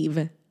leave?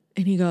 And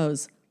he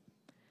goes,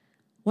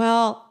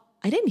 well,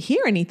 I didn't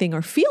hear anything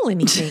or feel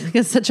anything.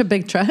 It's such a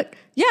big truck.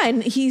 Yeah,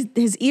 and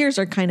his ears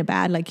are kind of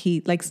bad. Like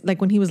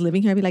when he was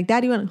living here, I'd be like,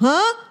 Daddy went,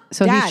 huh?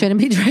 So Dad. he shouldn't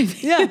be driving.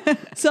 Yeah.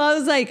 So I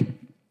was like,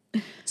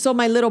 so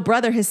my little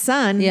brother, his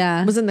son,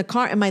 Yeah. was in the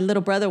car, and my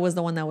little brother was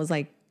the one that was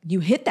like, you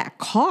hit that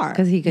car.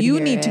 'Cause he could You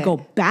hear need to it. go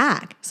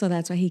back. So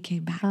that's why he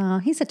came back. Oh,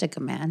 he's such a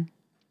good man.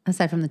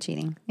 Aside from the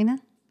cheating, you know?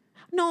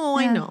 No,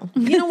 I know.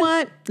 You know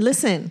what?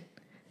 Listen,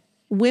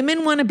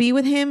 women want to be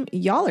with him.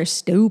 Y'all are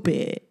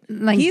stupid.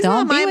 Like, he's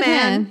don't not my be with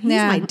man. him. He's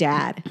Yeah. my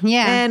dad.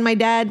 Yeah. And my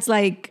dad's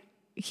like,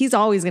 he's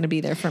always going to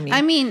be there for me.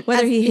 I mean,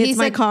 whether he hits he's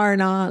my car or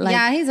not. Like,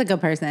 yeah, he's a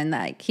good person.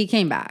 Like, he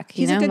came back.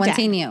 You He's a know, good once dad.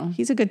 he knew.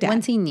 He's a good dad.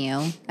 Once he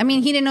knew. I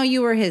mean, he didn't know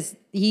you were his.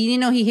 He didn't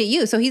know he hit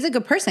you. So he's a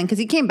good person because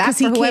he came back 'Cause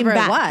for he came whoever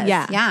back. it was.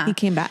 Yeah, Yeah. he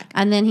came back.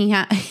 And then he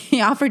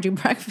offered you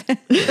breakfast. Dude,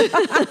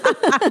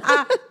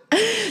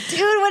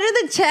 what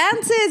are the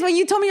chances? When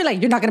you told me, you're like,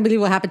 you're not going to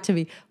believe what happened to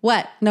me.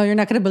 What? No, you're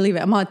not going to believe it.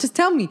 I'm all, just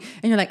tell me.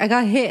 And you're like, I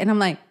got hit. And I'm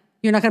like,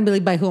 you're not going to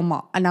believe by whom.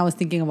 And I was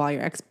thinking of all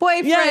your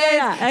ex-boyfriends.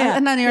 Yeah.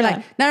 And then you're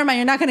like, never mind,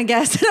 you're not going to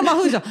guess. And I'm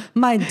all, who's your?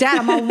 My dad.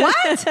 I'm all,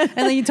 what? And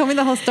then you told me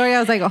the whole story. I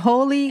was like,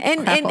 holy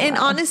And crap, and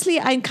honestly,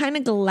 I'm kind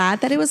of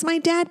glad that it was my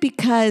dad,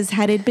 because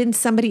had it been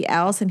somebody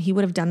else and he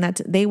would have done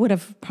that, they would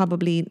have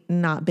probably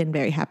not been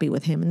very happy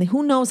with him. And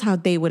who knows how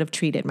they would have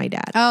treated my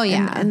dad. Oh,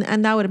 yeah.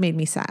 And that would have made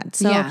me sad.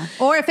 So, yeah.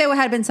 Or if it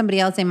had been somebody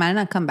else, they might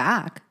not come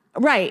back.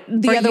 right.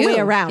 The For other you. way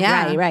around.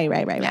 Yeah. Right.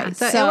 Yeah.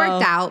 So, it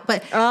worked out.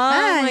 But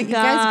my you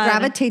guys God.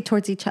 gravitate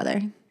towards each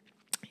other.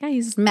 Yeah,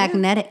 he's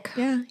Magnetic.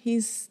 Yeah,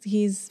 he's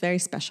very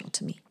special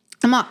to me.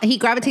 He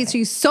gravitates to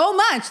you so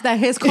much that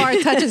his car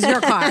touches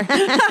your car.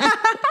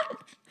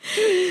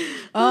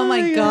 Oh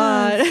my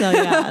God.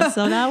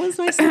 So that was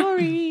my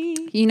story.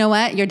 You know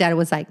what? Your dad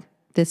was like,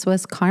 this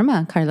was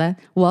karma, Carla.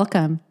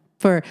 Welcome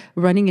for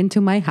running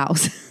into my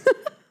house.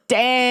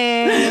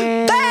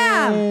 Damn.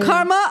 Bam!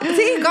 Karma.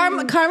 See,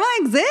 karma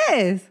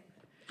exists.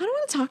 I don't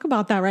want to talk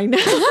about that right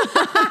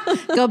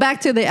now. Go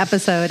back to the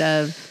episode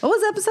of, what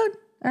was the episode?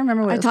 I don't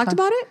remember what I it was talked called.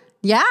 about it?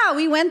 Yeah,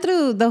 we went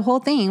through the whole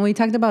thing. We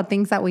talked about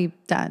things that we've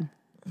done.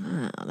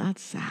 Oh,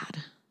 that's sad.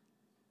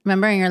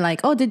 Remember? And you're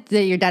like, oh, did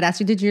your dad ask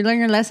you, did you learn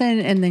your lesson?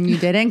 And then you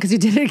didn't because you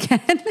did it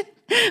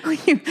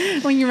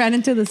again when you ran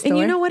into the store. And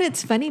you know what?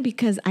 It's funny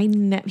because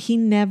he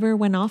never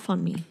went off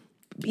on me.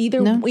 Either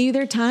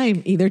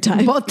time.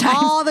 Both times.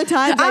 All the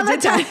times.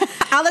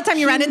 All the time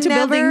you ran into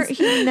buildings.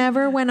 He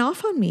never went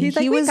off on me. He's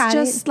like, he "We was got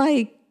just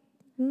like,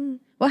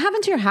 What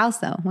happened to your house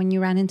though when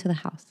you ran into the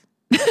house?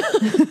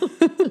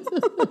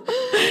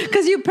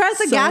 Because you pressed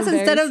the gas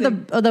instead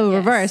of the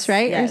reverse,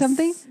 right? Yes. Or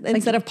something?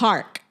 Instead of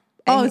park.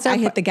 Oh, I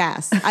hit the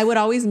gas. I would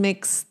always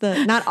mix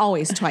not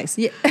always, twice.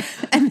 Yeah.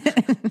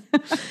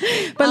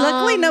 But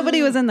luckily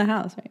nobody was in the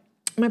house, right?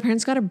 My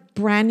parents got a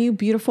brand new,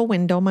 beautiful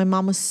window. My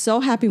mom was so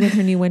happy with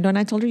her new window. And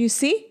I told her, you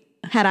see,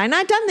 had I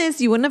not done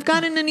this, you wouldn't have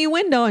gotten a new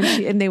window.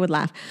 And they would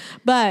laugh.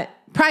 But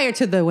Prior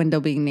to the window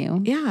being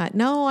new. yeah,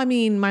 no, I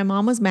mean, my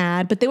mom was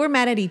mad, but they were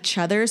mad at each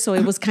other. So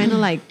it was kind of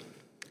like,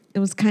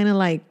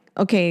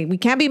 okay, we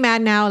can't be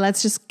mad now.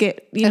 Let's just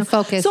get,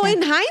 focus. So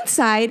in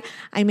hindsight,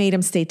 I made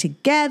them stay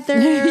together.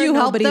 You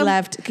helped Nobody them?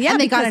 left. Yeah, And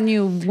they got a because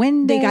new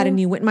window. They got a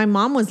new window. My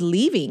mom was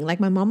leaving. Like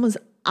my mom was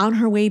on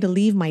her way to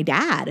leave my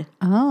dad.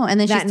 Oh, and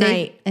then she That stayed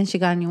night. and she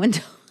got a new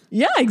window.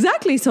 Yeah,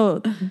 exactly.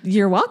 So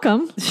you're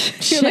welcome.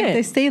 Shit. Like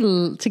they stayed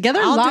together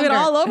I'll longer. do it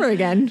all over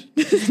again.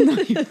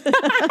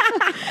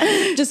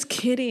 Just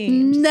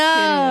kidding.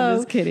 No.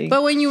 Just kidding.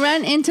 But when you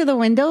ran into the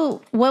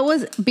window, what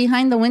was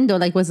behind the window?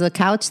 Like, was the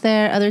couch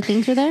there? Other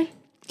things were there?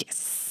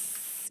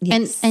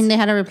 Yes. And they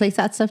had to replace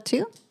that stuff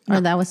too? Or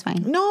that was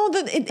fine? No,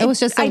 It was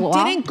just a wall?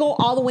 I didn't go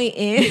all the way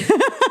in.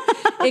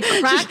 It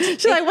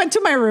cracked. She like went to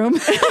my room.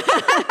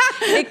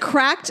 It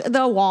cracked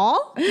the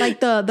wall, like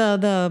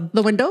the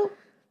window?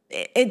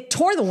 It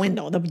tore the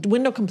window.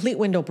 The complete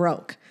window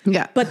broke.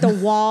 Yeah. But the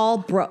wall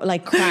broke,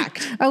 like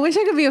cracked. I wish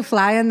I could be a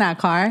fly in that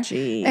car.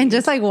 Jeez. And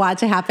just like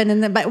watch it happen.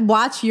 And then, but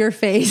watch your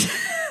face.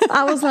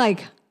 I was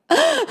like,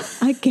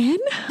 again?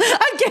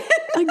 Again?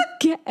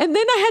 again. And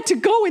then I had to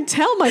go and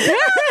tell my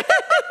parents.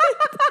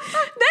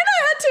 Then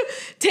I had to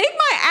take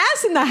my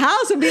ass in the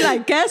house and be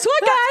like, guess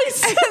what,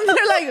 guys? And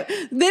they're like,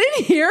 they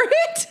didn't hear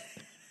it?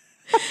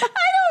 I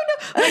don't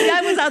know. My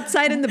dad was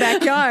outside in the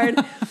backyard.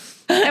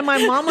 And my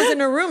mom was in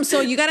her room.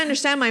 So you got to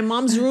understand, my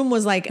mom's room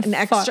was like an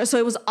extra. So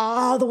it was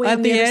all the way At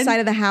on the the other end? side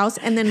of the house.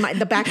 And then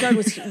the backyard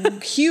was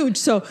huge.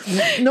 So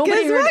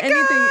nobody heard what,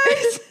 anything.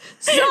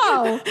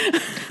 So,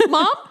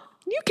 Mom,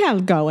 you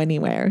can't go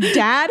anywhere.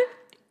 Dad,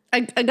 I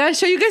gotta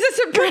show you guys a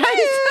surprise.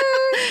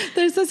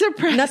 There's a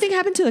surprise. nothing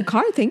happened to the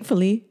car,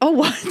 thankfully. Oh,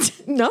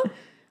 what? No,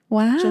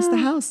 Wow. just the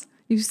house.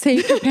 You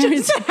saved your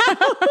parents'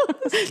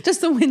 house. Just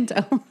the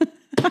window.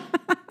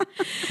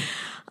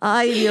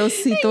 Ay,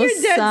 Diosito Your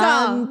dad's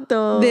all,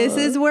 Santo. This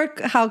is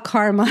how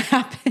karma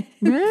happened.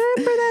 Remember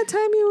that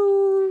time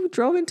you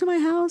drove into my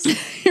house?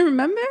 You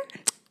remember?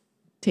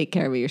 Take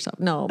care of yourself.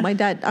 No, my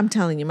dad, I'm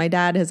telling you, my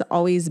dad has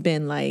always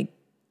been like,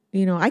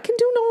 you know, I can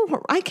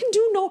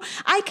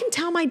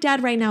tell my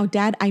dad right now,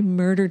 Dad, I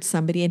murdered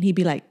somebody. And he'd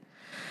be like,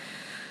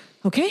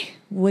 okay,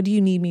 what do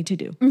you need me to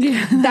do?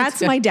 Yeah,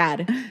 that's my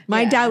dad.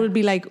 My dad would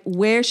be like,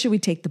 where should we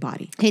take the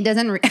body? He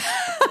doesn't.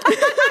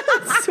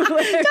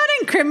 Don't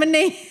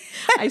incriminate.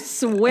 I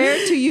swear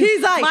to you.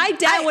 He's like, my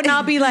dad would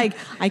not be like,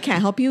 I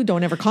can't help you.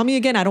 Don't ever call me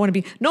again. I don't want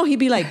to be. No, he'd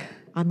be like,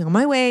 I'm on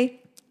my way.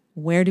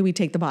 Where do we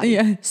take the body?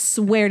 Yeah.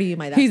 Swear to you,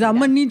 my dad. He's, I'm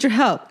gonna need your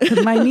help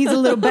because my knee's a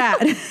little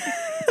bad.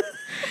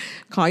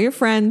 Call your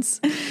friends.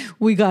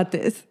 We got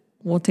this.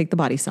 We'll take the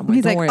body somewhere.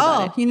 He's Don't like, worry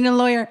about it. you need a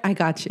lawyer? I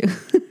got you.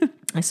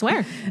 I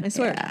swear.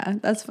 Yeah,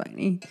 that's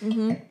funny.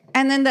 Mm-hmm.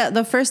 And then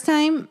the first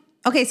time.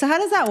 Okay, so how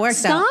does that work?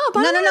 Stop.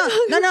 Though?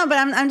 No. But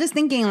I'm just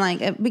thinking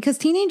like because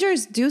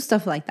teenagers do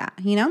stuff like that,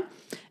 you know.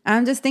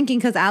 I'm just thinking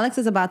because Alex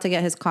is about to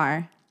get his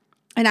car,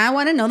 and I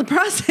want to know the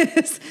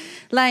process.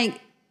 Like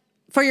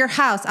for your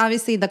house,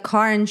 obviously the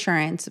car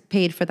insurance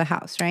paid for the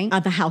house, right?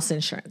 The house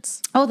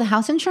insurance. Oh, the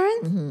house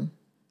insurance. Mm-hmm.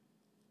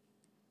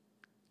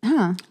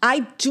 Huh.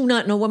 I do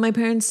not know what my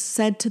parents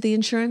said to the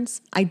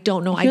insurance. I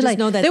don't know. I just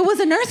know that there was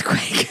an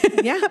earthquake.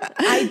 Yeah.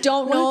 I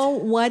don't know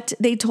what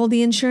they told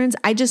the insurance.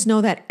 I just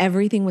know that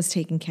everything was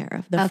taken care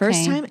of the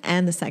first time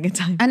and the second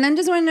time. And I'm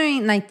just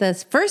wondering, like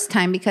this first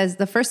time, because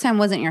the first time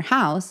wasn't your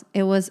house,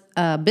 it was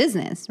a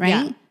business, right?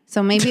 Yeah.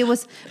 So maybe it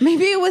was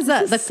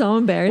the so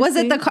embarrassing. Was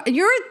it the car?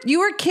 You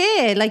were a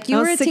kid, like you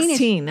I were was a teenager.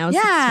 16. I was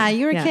yeah, 16.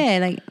 you were a Yeah.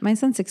 kid. Like my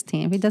son's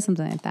 16. If he does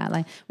something like that,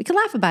 like we can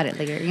laugh about it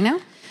later, you know.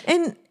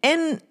 And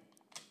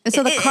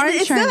so the car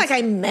insurance. It's not like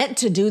I meant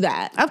to do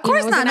that. Of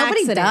course it was not. an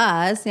Nobody accident.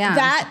 does. Yeah.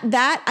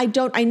 That I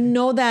don't. I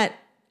know that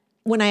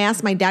when I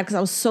asked my dad, because I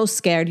was so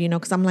scared, you know,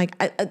 because I'm like,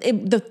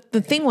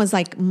 the thing was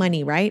like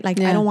money, right? Like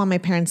I don't want my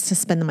parents to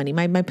spend the money.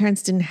 My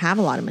parents didn't have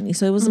a lot of money,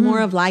 so it was more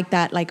of like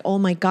that. Like, oh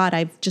my God,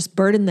 I've just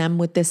burdened them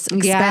with this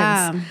expense.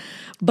 Yeah.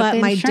 But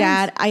my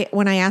insurance- dad,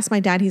 when I asked my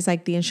dad, he's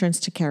like, the insurance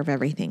took care of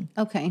everything.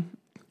 Okay.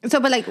 So,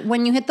 but like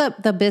when you hit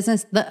the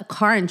business, the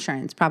car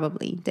insurance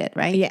probably did,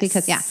 right? Yes.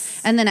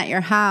 Because and then at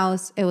your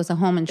house, it was a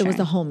home It insurance. was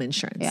the home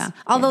insurance. Yeah.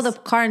 Although the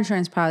car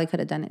insurance probably could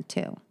have done it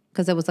too,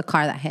 because it was the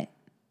car that hit,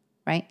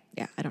 right?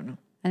 Yeah, I don't know.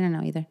 I don't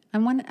know either. I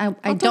I'll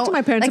don't talk to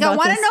my parents like. I about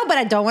want to this. know, but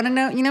I don't want to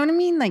know. You know what I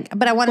mean? Like,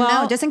 but I want to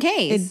know just in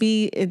case. It'd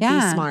be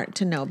smart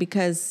to know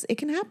because it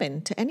can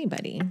happen to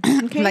anybody.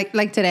 Okay.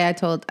 like today, I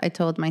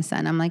told my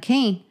son, I'm like,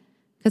 hey,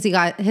 because he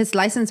got his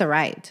license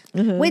arrived.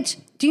 Which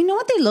do you know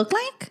what they look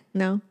like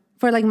No.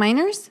 for like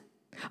minors?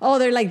 Oh,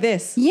 they're like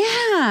this.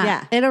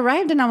 Yeah. It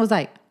arrived and I was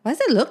like, why does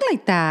it look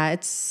like that?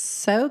 It's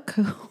so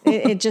cool.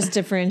 It just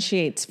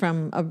differentiates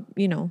from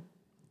you know.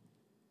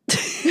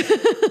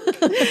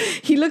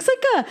 He looks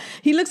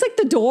like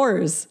the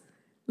Doors.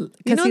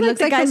 You know, he like looks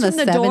the like guys from the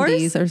from the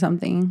 70s Doors? or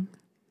something.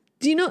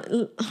 Do you know?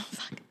 Oh,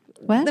 fuck.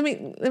 What? Let me.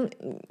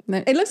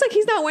 It looks like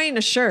he's not wearing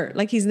a shirt.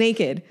 Like he's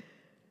naked.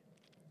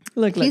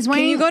 Look. He's Can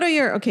you wearing- go to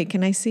your? Okay.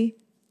 Can I see?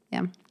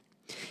 Yeah.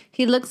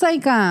 He looks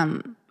like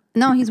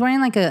no, he's wearing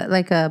like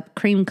a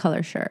cream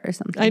color shirt or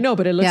something. I know,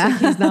 but it looks like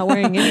he's not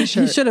wearing any He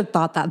shirt. should have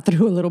thought that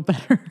through a little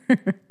better.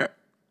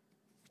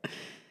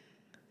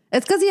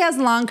 It's because he has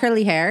long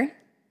curly hair.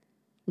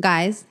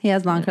 Guys, he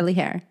has long curly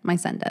hair. My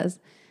son does.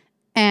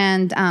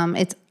 And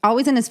it's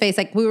always in his face.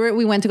 Like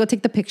we went to go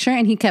take the picture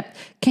and he kept,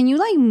 can you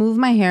like move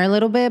my hair a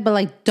little bit, but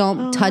like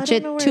don't touch I it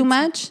don't know where too it's-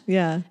 much?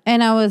 Yeah.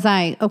 And I was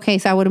like, okay,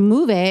 so I would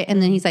move it.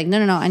 And then he's like, no,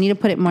 I need to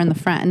put it more in the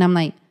front. And I'm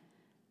like,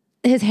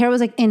 his hair was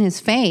like in his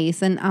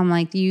face. And I'm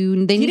like, they He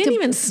need didn't to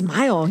even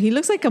smile. It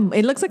looks like a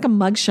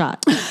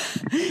mugshot.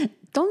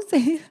 don't say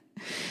it.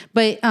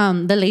 But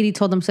the lady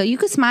told him, so you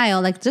could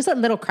smile, like just a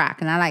little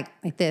crack. And I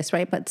like this,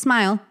 right? But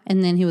smile.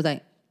 And then he was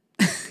like,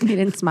 he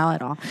didn't smile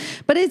at all.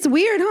 But it's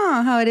weird,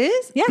 huh? How it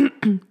is? Yeah.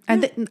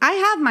 I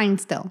have mine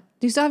still.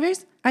 Do you still have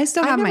yours? I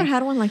still have I've never mine.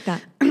 had one like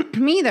that.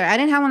 Me either. I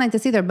didn't have one like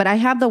this either. But I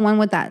have the one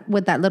with that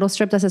little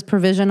strip that says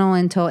provisional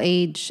until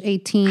age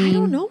 18. I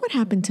don't know what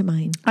happened to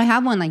mine. I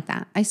have one like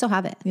that. I still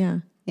have it. Yeah.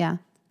 Yeah.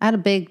 I had a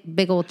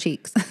big old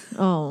cheeks.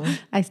 Oh.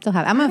 I still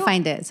have it. I'm going to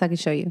find it so I can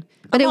show you.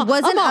 But it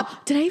wasn't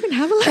up. Did I even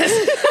have a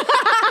license?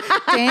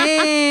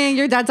 Dang.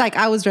 Your dad's like,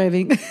 I was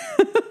driving.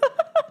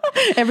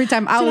 Every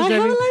time I Did was I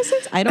have driving. a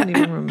license? I don't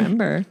even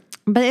remember.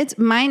 But it's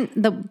mine.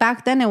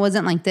 Back then it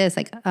wasn't like this,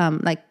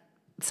 like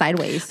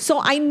sideways. So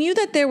I knew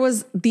that there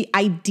was the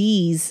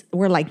IDs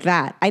were like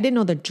that. I didn't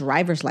know the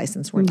driver's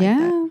license were like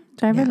that.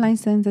 Driver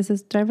license. This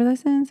is driver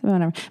license,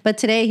 whatever. But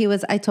today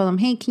I told him,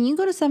 hey, can you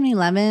go to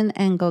 7-Eleven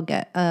and go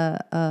get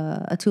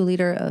a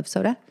 2-liter of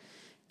soda?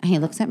 And he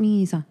looks at me.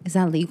 He's like, is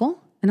that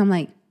legal? And I'm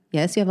like,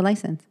 yes, you have a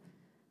license.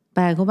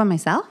 But I go by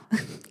myself.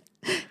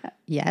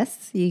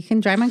 Yes, you can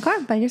drive my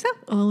car by yourself.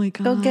 Oh my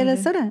God. Go get a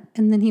soda.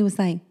 And then he was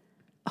like,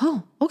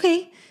 oh,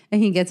 okay.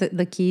 And he gets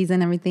the keys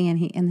and everything,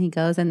 and he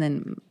goes, and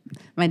then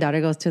my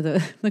daughter goes to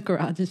the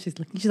garage, and she's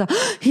looking. She's like,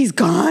 oh, he's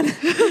gone.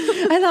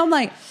 And I'm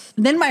like,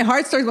 then my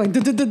heart starts going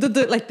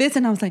like this,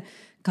 and I was like,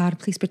 God,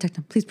 please protect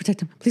him. Please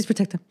protect him. Please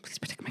protect him. Please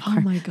protect my car.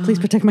 Oh my God. Please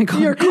protect my car.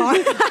 Your car.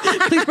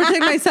 Please protect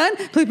my son.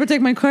 Please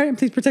protect my car, and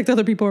please protect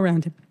other people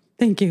around him.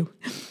 Thank you.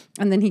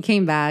 And then he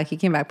came back. He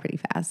came back pretty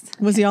fast.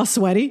 Was he all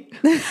sweaty?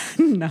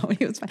 No,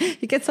 he was fine.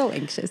 He gets so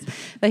anxious,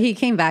 but he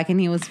came back and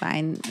he was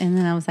fine. And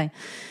then I was like,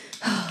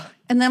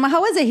 and then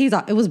how was it? He's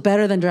like, it was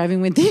better than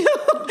driving with you.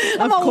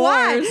 I'm like,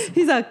 why?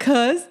 He's like,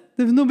 cuz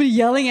there's nobody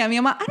yelling at me.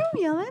 I'm like, I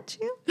don't yell at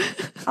you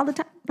all the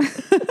time.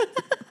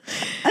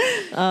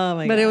 Oh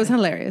my God. But it was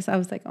hilarious. I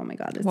was like, oh my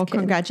God. This Well, kid.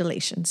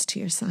 congratulations to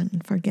your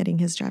son for getting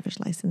his driver's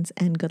license,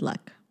 and good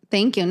luck.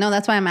 Thank you. No,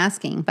 that's why I'm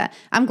asking. But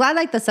I'm glad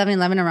like the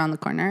 7-Eleven around the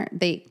corner,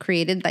 they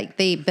created, like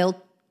they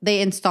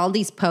installed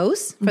these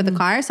posts for the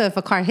car. So if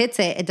a car hits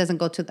it, it doesn't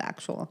go to the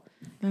actual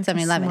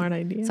 7-Eleven. Smart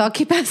idea. So I'll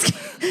keep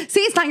asking. See,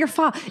 it's not your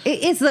fault.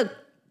 It's the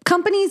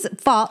company's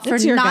fault for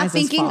not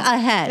thinking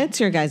ahead. It's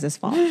your guys'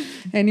 fault.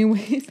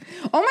 Anyways.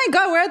 Oh my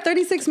God, we're at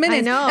 36 minutes.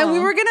 I know. And we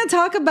were going to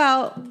talk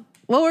about,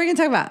 what were we going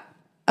to talk about?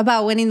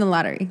 About winning the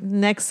lottery.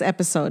 Next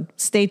episode.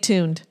 Stay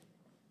tuned.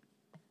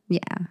 Yeah.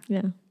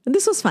 Yeah. And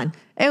this was fun.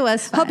 It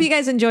was fun. Hope you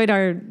guys enjoyed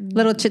our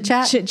little chit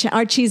chat.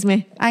 Our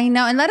chisme. I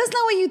know. And let us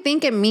know what you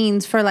think it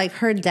means for like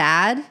her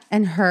dad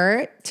and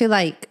her to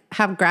like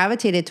have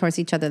gravitated towards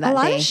each other that day. A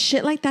lot of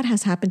shit like that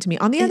has happened to me.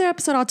 On the other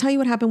episode, I'll tell you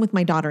what happened with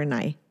my daughter and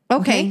I.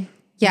 Okay.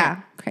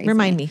 Yeah. Crazy.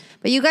 Remind me.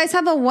 But you guys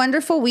have a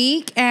wonderful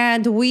week,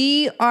 and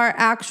we are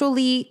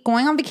actually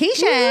going on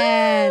vacation.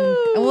 And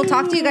we'll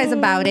talk to you guys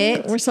about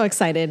it. We're so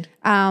excited.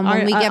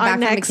 When we get back our from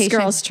next vacation.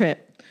 girls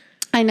trip.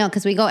 I know,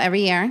 because we go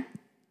every year.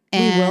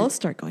 And we will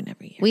start going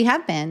every year. We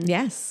have been.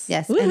 Yes.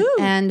 Yes. Woohoo.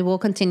 And we'll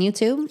continue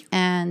to.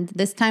 And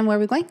this time, where are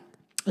we going?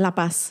 La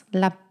Paz.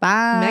 La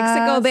Paz.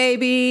 Mexico,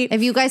 baby.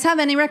 If you guys have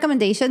any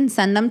recommendations,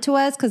 send them to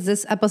us, because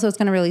this episode is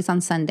going to release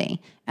on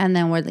Sunday. And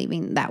then we're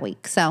leaving that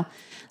week. So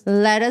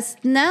let us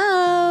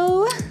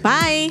know.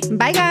 Bye.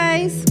 Bye,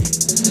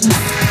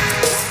 guys.